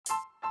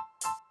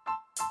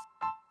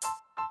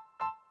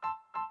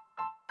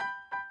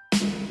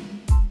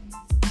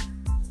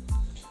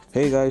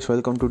Hey guys,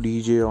 welcome to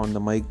DJ on the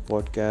Mic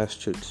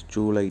podcast. It's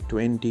July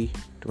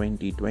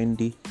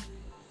 2020,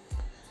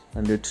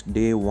 and it's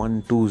day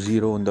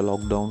 120 in the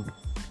lockdown.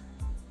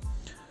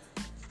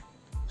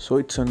 So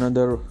it's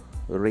another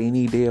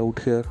rainy day out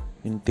here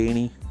in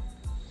Theni.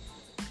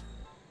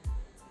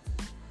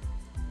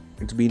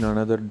 It's been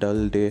another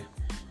dull day,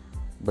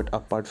 but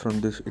apart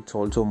from this, it's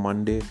also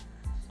Monday,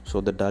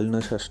 so the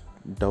dullness has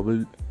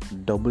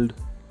doubled.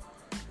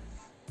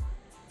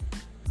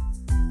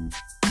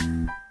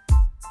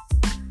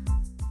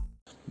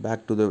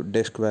 Back to the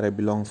desk where I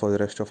belong for the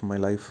rest of my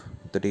life.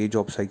 The day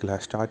job cycle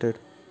has started.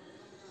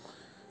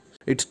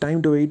 It's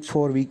time to wait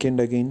for weekend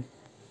again.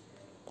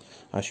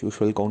 As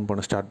usual, count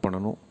பண்ண start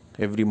பண்ணணும்.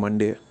 Every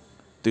Monday,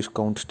 this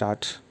count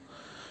starts.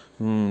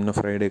 இன்னும்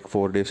ஃப்ரைடேக்கு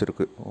 4 days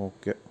இருக்குது.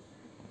 Okay.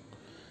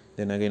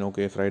 Then again,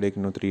 okay, ஃப்ரைடேக்கு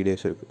இன்னும் 3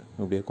 days இருக்குது.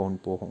 இப்படியே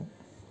count போகும்.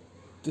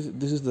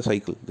 This is the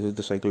cycle. This is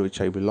the cycle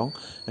which I belong,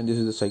 and this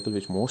is the cycle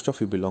which most of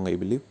you belong, I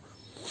believe.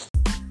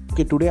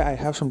 Okay, today I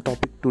have some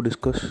topic to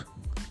discuss.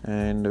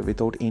 And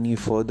without any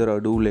further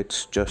ado, let's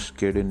just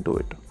get into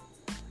it.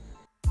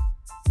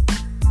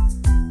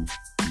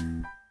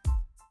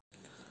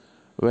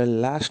 Well,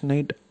 last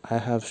night I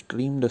have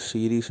streamed a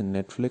series in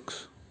Netflix.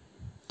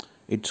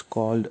 It's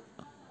called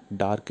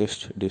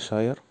Darkest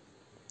Desire,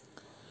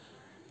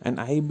 and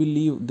I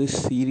believe this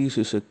series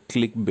is a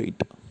clickbait,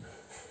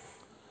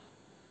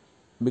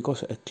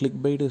 because a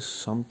clickbait is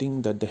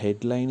something that the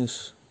headline is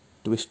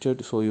twisted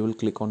so you will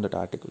click on that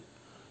article.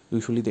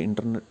 Usually the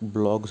internet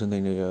blogs and the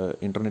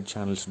internet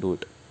channels do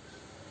it.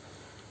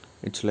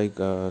 It's like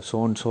so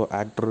and so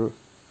actor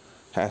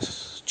has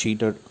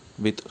cheated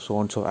with so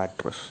and so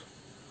actress.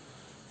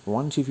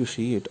 Once if you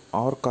see it,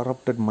 our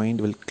corrupted mind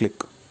will click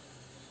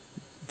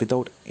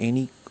without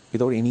any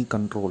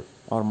control.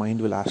 Our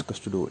mind will ask us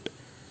to do it,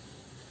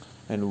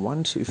 and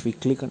once if we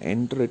click and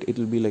enter it, it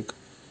will be like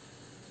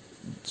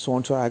so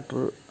and so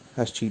actor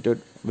has cheated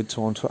with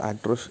so and so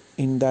actress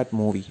in that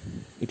movie.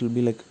 It will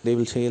be like they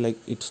will say like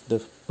it's the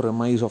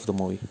premise of the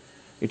movie,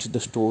 it's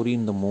the story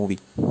in the movie,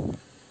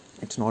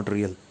 it's not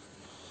real.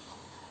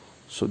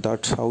 So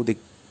that's how they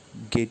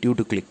get you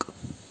to click,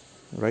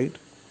 right?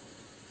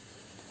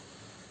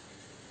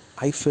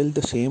 I felt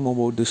the same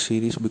about this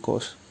series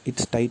because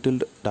it's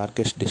titled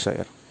Darkest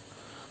Desire.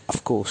 Of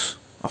course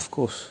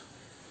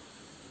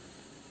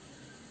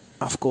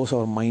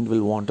our mind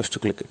will want us to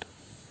click it.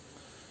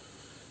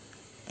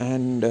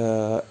 And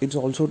it's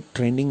also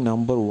trending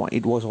number one.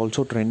 It was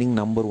also trending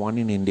number one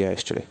in India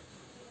yesterday,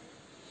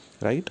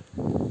 right?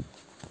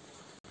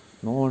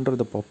 No wonder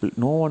the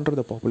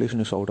population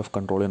is out of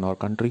control in our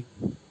country.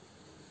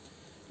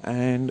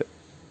 And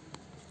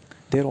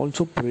they're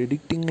also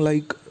predicting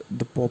like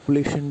the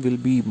population will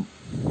be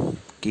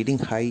getting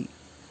high,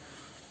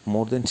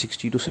 more than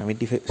 60 to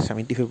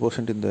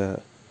 75% in the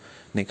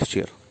next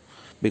year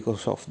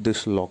because of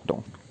this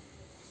lockdown.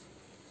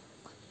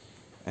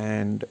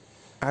 And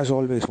as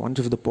always, once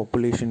if the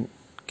population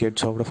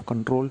gets out of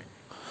control,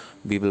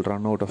 we will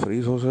run out of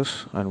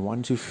resources, and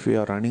once if we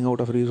are running out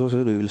of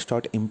resources, we will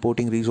start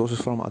importing resources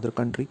from other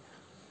country,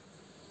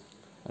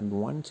 and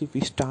once if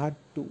we start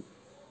to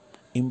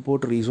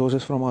import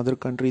resources from other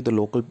country, the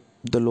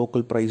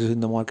local prices in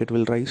the market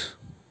will rise.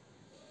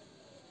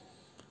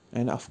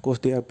 And of course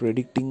they are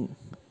predicting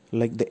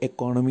like the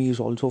economy is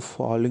also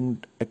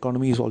falling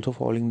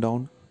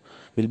down,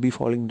 will be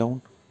falling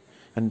down,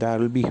 and there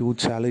will be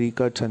huge salary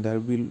cuts, and there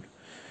will be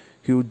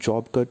huge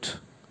job cuts,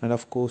 and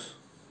of course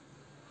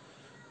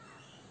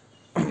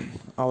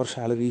our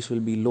salaries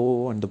will be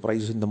low and the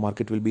prices in the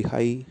market will be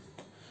high,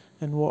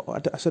 and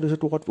as a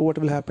result what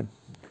will happen?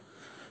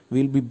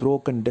 We'll be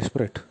broke and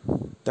desperate.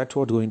 That's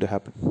what's going to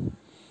happen.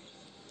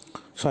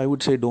 So I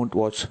would say don't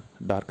watch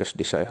Darkest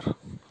Desire.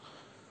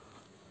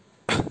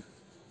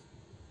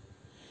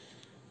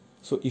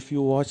 So if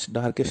you watch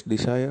Darkest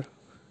Desire,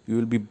 you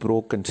will be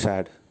broke and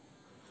sad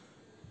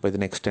by the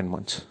next 10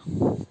 months.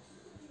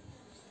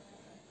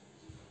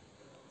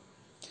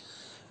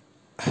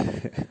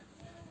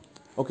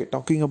 Okay,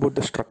 talking about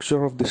the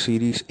structure of the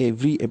series,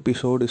 every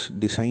episode is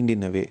designed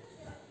in a way.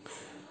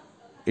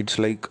 It's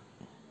like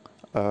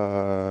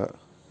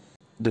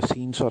the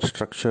scenes are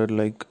structured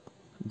like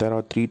there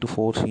are 3 to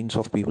 4 scenes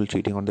of people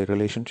cheating on their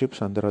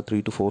relationships, and there are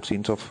 3 to 4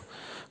 scenes of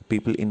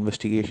people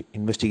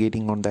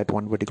investigating on that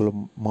one particular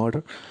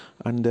murder,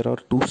 and there are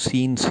 2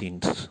 scenes.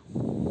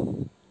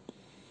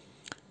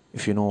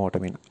 If you know what I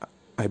mean,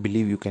 I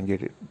believe you can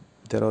get it.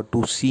 There are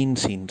 2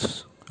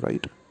 scenes,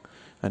 right?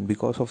 And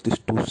because of these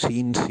 2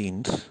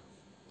 scenes,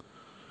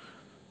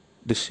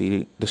 the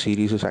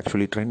series is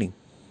actually trending.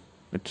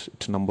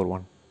 It's number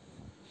one.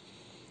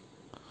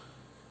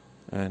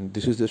 And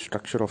this is the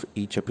structure of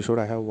each episode.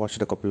 I have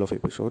watched a couple of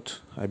episodes.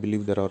 I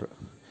believe there are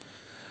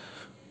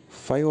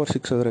 5 or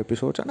 6 other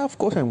episodes, and of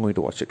course I'm going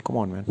to watch it. Come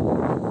on, man.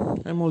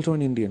 I'm also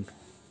an Indian.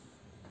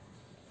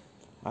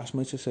 As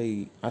much as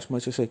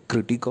I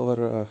critique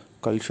our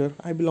culture,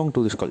 I belong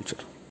to this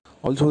culture.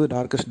 Also, The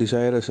Darkest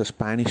Desire is a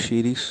Spanish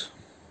series,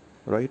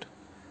 right?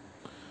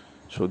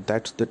 So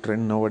that's the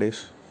trend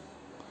nowadays.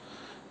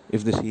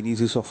 If the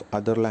series is of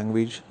other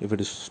language, if it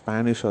is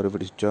Spanish or if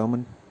it is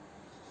German,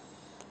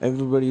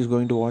 everybody is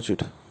going to watch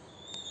it.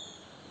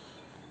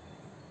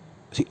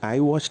 See,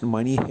 I watched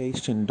Money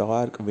Heist in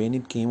dark when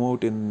it came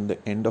out in the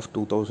end of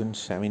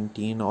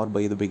 2017 or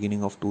by the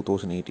beginning of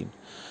 2018.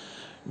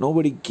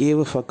 Nobody gave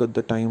a fuck at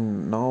the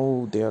time.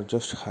 Now they are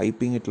just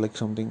hyping it like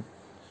something.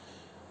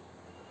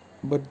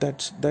 But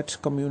that's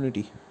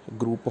community. A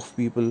group of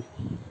people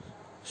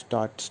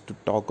starts to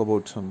talk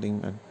about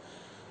something, and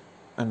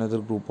another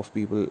group of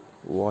people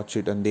watch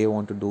it and they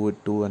want to do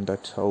it too, and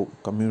that's how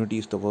community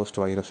is the worst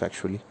virus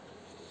actually.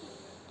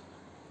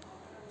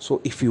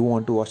 So if you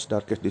want to watch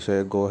Darkest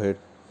Desire, go ahead,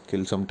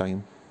 kill some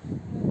time.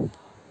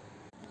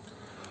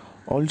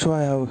 Also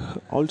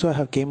I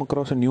have came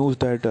across a news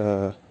that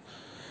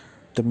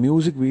the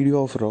music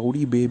video of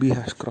Rowdy Baby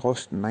has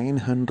crossed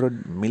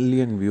 900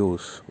 million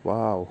views.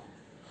 Wow,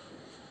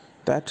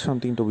 that's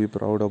something to be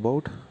proud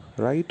about,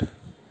 right?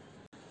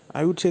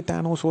 I would say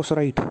Thanos was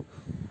right.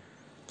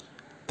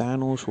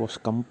 Thanos was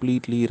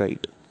completely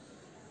right.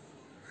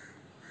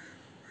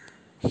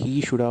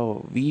 He should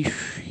have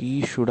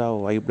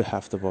wiped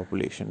half the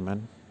population,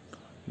 man.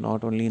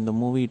 Not only in the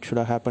movie, it should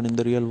have happened in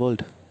the real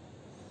world.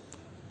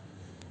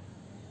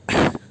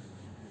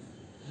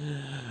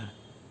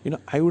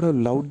 I would have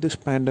loved this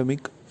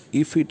pandemic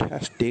if it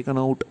has taken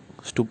out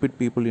stupid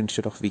people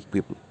instead of weak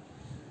people.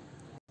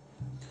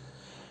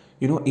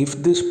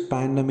 If this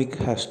pandemic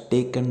has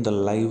taken the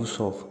lives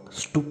of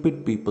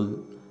stupid people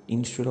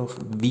instead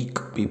of weak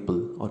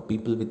people or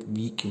people with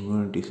weak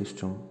immunity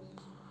system,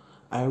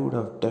 I would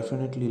have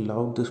definitely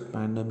loved this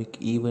pandemic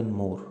even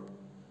more.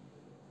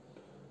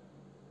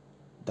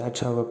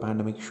 That's how a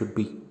pandemic should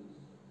be.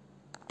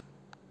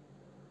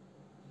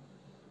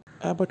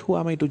 But who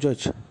am I to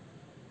judge?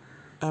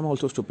 I'm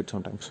also stupid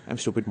sometimes. I'm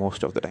stupid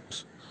most of the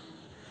times.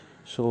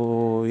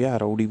 So yeah,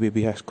 Rowdy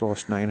Baby has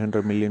crossed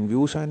 900 million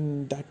views,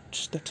 and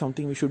that's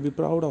something we should be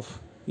proud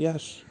of.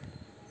 Yes.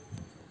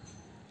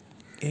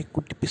 A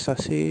kutti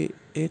pisase,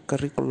 a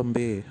curriculum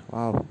be.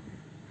 Wow,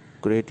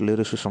 great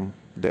lyricism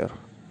there.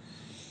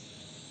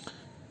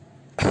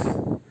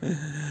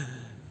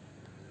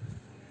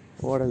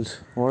 What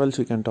else? What else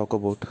we can talk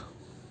about?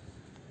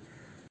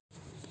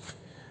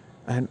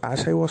 And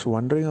as I was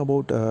wondering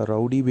about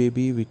Rowdy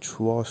Baby, which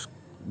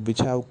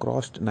have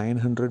crossed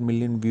 900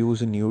 million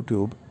views in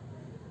YouTube,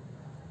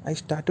 I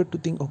started to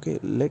think, okay,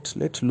 let's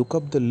look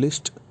up the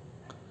list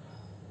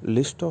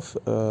of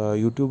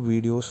YouTube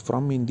videos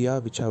from India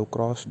which have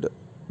crossed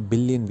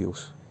billion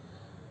views,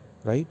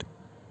 right?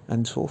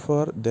 And so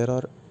far there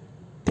are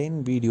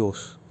 10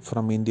 videos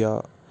from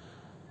India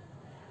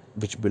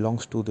which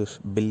belongs to this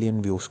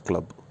billion views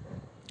club.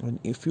 And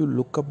if you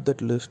look up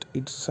that list,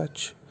 it's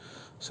such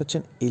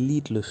an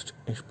elite list,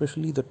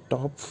 especially the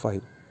top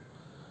 5.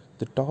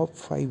 The top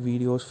 5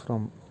 videos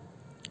from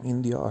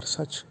India are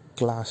such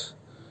class.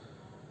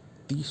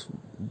 These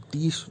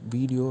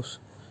videos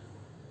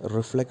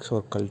reflects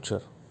our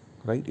culture,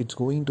 right? It's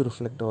going to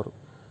reflect our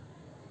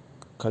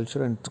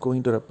culture and it's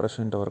going to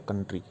represent our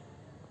country,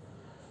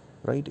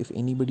 right? If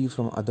anybody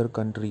from other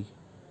country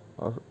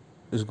or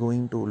is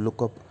going to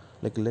look up,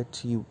 like, let's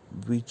see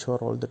which are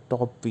all the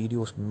top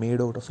videos made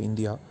out of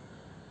India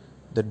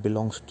that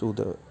belongs to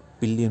the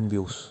billion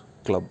views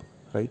club,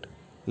 right?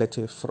 Let's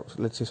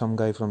say some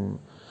guy from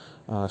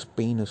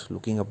Spain is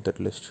looking up that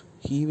list.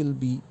 He'll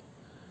be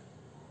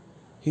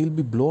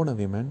blown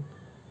away, man.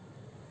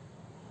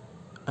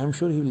 I'm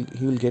sure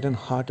he will get a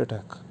heart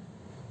attack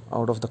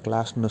out of the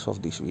classness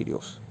of these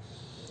videos.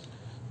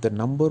 The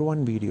number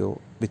one video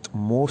with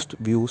most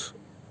views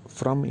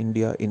from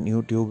India in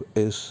YouTube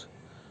is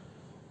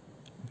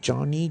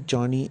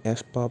Johnny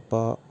S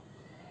Papa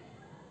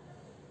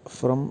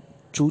from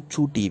Choo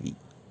Choo TV.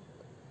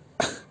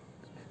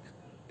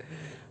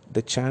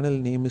 The channel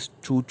name is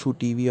Choo Choo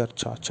TV or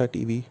Cha Cha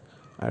TV.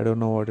 I don't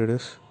know what it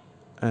is.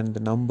 And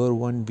the number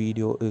one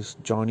video is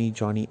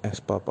Johnny S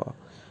Papa.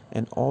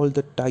 And all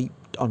the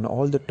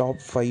top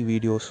 5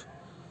 videos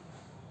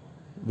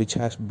which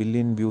has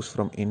billion views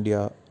from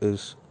India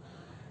is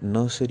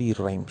nursery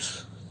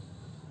rhymes.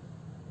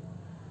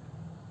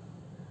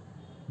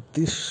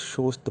 This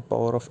shows the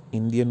power of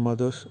Indian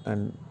mothers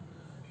and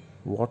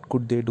what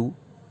could they do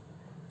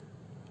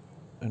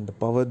and the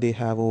power they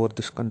have over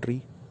this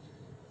country.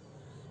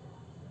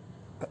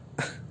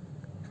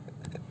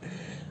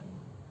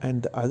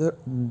 And the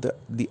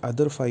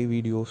other 5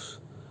 videos,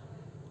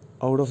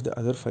 out of the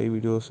other 5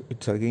 videos,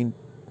 it's again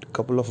a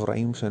couple of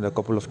rhymes and a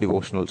couple of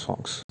devotional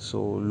songs.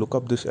 So look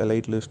up this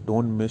elite list.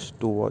 Don't miss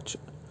to watch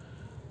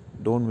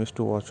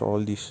all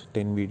these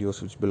 10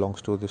 videos which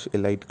belongs to this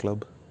elite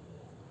club,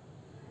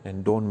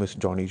 and don't miss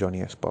Johnny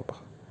S Papa.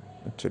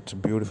 It's a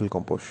beautiful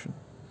composition.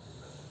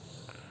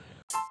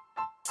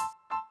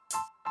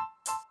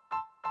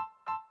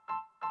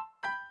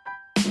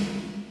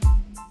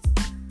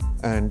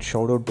 And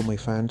shout out to my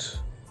fans,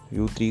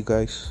 you 3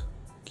 guys,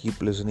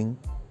 keep listening.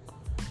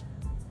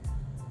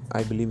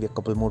 I believe a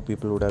couple more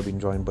people would have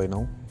been joined by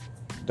now.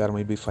 There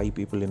might be 5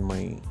 people in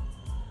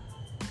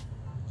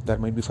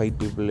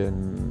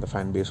the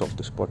fan base of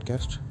this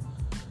podcast.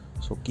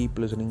 So keep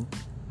listening.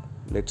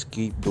 Let's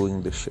keep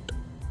doing this shit.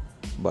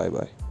 Bye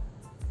bye.